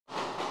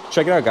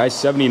Check it out, guys.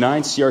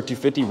 79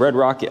 CR250 Red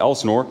Rocket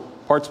Elsinore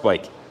parts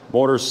bike.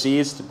 Motor's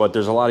seized, but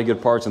there's a lot of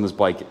good parts on this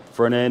bike.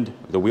 Front end,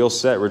 the wheel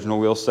set, original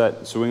wheel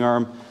set, swing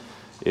arm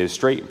is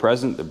straight and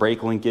present. The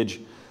brake linkage,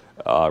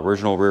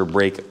 original rear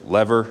brake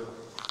lever,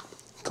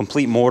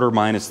 complete motor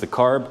minus the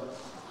carb.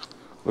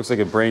 Looks like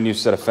a brand new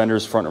set of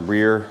fenders, front and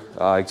rear.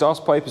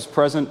 Exhaust pipe is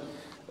present.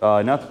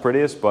 Not the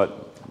prettiest,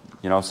 but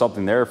you know,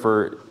 something there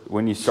for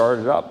when you start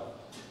it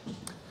up.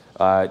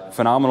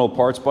 Phenomenal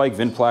parts bike.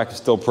 VIN plaque is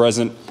still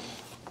present,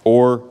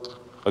 or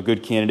a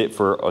good candidate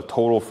for a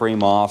total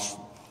frame off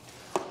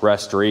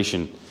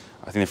restoration.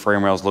 I think the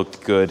frame rails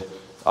looked good.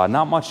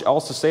 Not much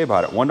else to say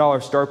about it.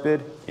 $1 start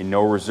bid and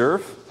no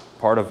reserve.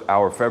 Part of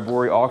our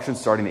February auction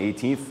starting the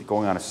 18th,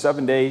 going on a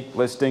 7-day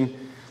listing.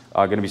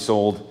 Going to be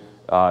sold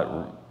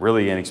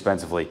really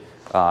inexpensively.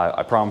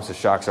 I promise the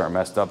shocks aren't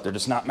messed up. They're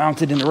just not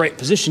mounted in the right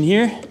position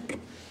here.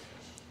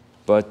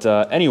 But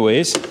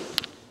anyways,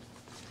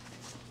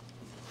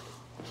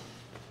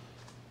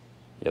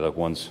 yeah, look,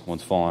 one's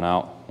falling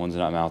out, one's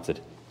not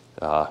mounted.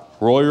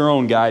 Roll your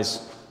own,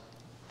 guys.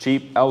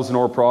 Cheap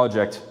Elsinore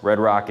project, Red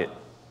Rocket.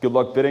 Good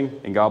luck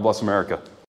bidding, and God bless America.